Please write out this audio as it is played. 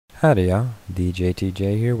Howdy y'all,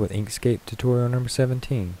 TheJTJ here with Inkscape tutorial number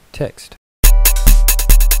 17, text.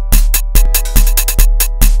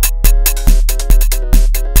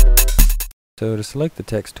 So to select the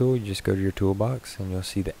text tool, you just go to your toolbox and you'll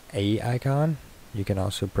see the A icon. You can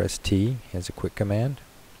also press T as a quick command.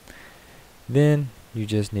 Then you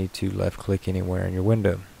just need to left click anywhere in your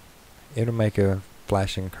window. It'll make a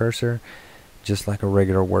flashing cursor just like a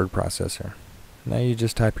regular word processor. Now you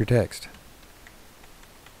just type your text.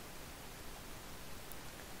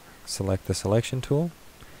 Select the selection tool.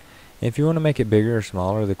 If you want to make it bigger or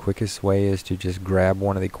smaller, the quickest way is to just grab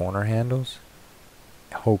one of the corner handles,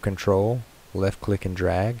 hold Control, left click and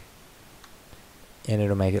drag, and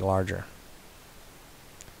it'll make it larger.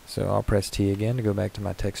 So I'll press T again to go back to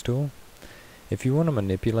my text tool. If you want to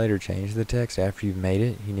manipulate or change the text after you've made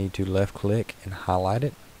it, you need to left click and highlight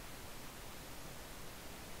it.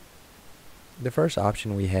 The first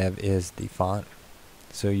option we have is the font.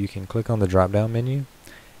 So you can click on the drop down menu,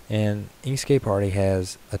 and Inkscape already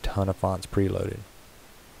has a ton of fonts preloaded.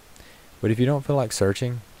 But if you don't feel like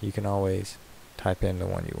searching, you can always type in the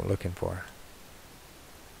one you were looking for.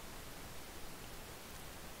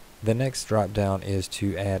 The next drop down is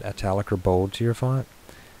to add italic or bold to your font.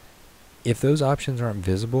 If those options aren't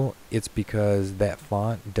visible, it's because that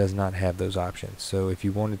font does not have those options. So if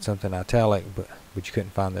you wanted something italic but you couldn't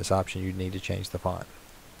find this option, you'd need to change the font.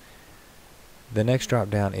 The next drop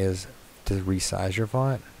down is to resize your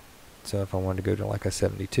font. So if I wanted to go to like a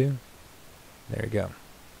 72, there you go.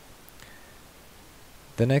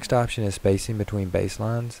 The next option is spacing between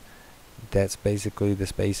baselines. That's basically the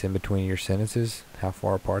space in between your sentences, how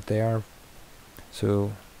far apart they are.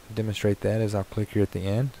 So to demonstrate that is I'll click here at the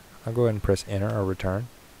end. I'll go ahead and press enter or return,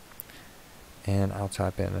 and I'll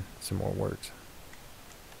type in some more words.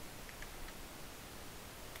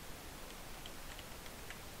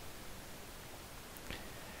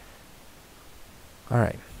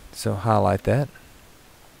 Alright, so highlight that,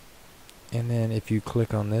 and then if you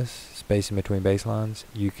click on this spacing between baselines,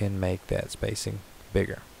 you can make that spacing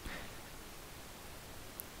bigger.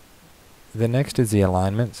 The next is the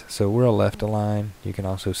alignments. So we're a left align. You can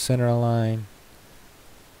also center align,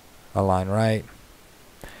 align right.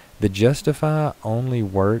 The justify only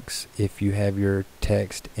works if you have your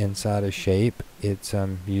text inside a shape. It's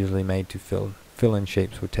usually made to fill in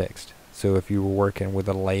shapes with text. So if you were working with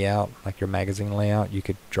a layout, like your magazine layout, you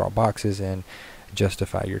could draw boxes and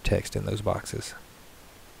justify your text in those boxes.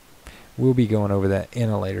 We'll be going over that in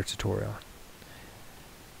a later tutorial.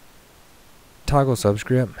 Toggle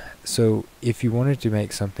subscript. So if you wanted to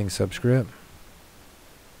make something subscript,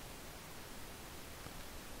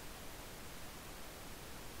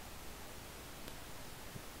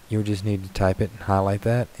 you'll just need to type it and highlight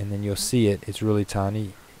that, and then you'll see it. It's really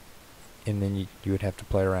tiny, and then you would have to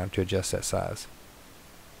play around to adjust that size.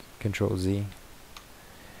 Control Z.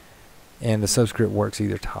 And the subscript works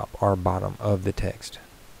either top or bottom of the text.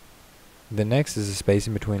 The next is the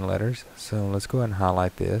spacing between letters. So let's go ahead and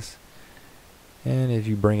highlight this. And if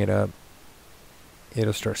you bring it up,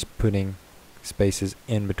 it'll start putting spaces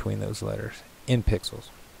in between those letters in pixels.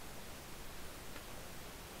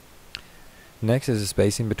 Next is the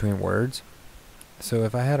spacing between words. So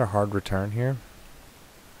if I had a hard return here,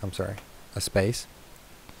 a space,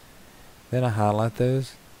 then I highlight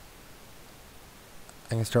those,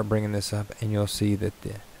 I can start bringing this up, and you'll see that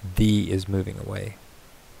the is moving away.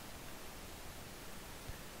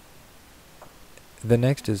 The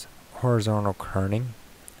next is horizontal kerning.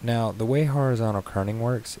 Now the way horizontal kerning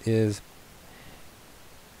works is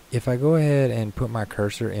if I go ahead and put my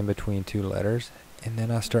cursor in between two letters and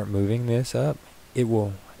then I start moving this up, it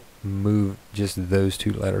will move just those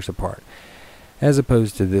two letters apart, as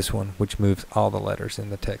opposed to this one, which moves all the letters in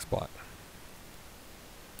the text block.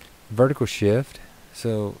 Vertical shift.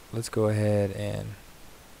 So let's go ahead and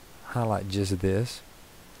highlight just this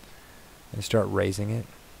and start raising it.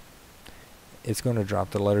 It's going to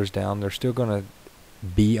drop the letters down. They're still going to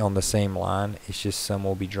be on the same line. It's just some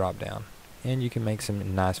will be dropped down. And you can make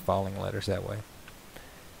some nice falling letters that way.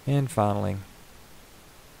 And finally,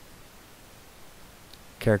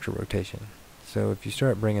 character rotation. So if you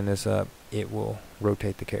start bringing this up, it will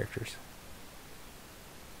rotate the characters.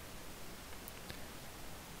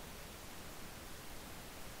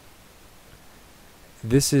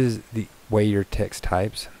 This is the way your text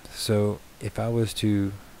types. So if I was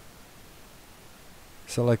to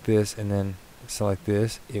select this and then select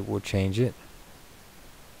this, it will change it.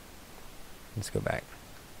 Let's go back.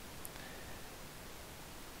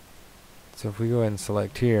 So if we go ahead and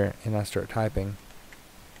select here and I start typing,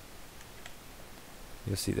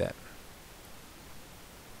 you'll see that.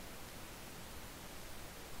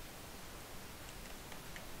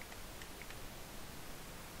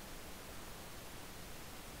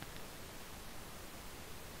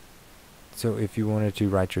 So if you wanted to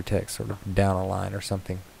write your text sort of down a line or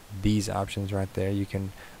something, these options right there, you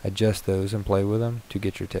can adjust those and play with them to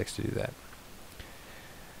get your text to do that.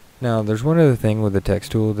 Now there's one other thing with the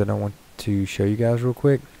text tool that I want to show you guys real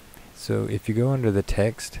quick. So if you go under the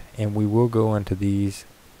text, and we will go into these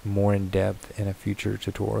more in depth in a future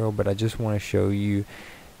tutorial, but I just want to show you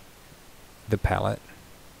the palette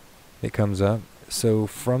that comes up. So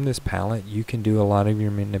from this palette you can do a lot of your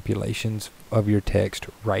manipulations of your text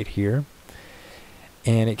right here,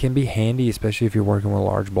 and it can be handy especially if you're working with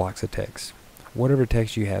large blocks of text. Whatever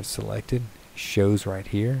text you have selected shows right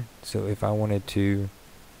here. So if I wanted to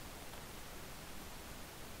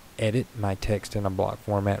edit my text in a block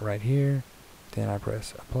format right here, then I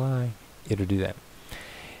press apply, it'll do that.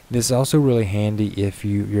 This is also really handy if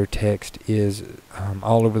your text is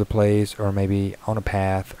all over the place, or maybe on a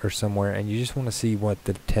path or somewhere, and you just want to see what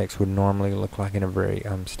the text would normally look like in a very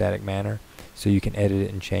static manner, so you can edit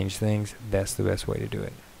it and change things. That's the best way to do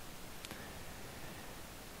it.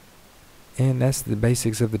 And that's the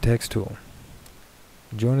basics of the text tool.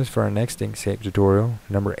 Join us for our next Inkscape tutorial,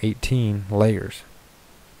 number 18, layers.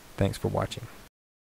 Thanks for watching.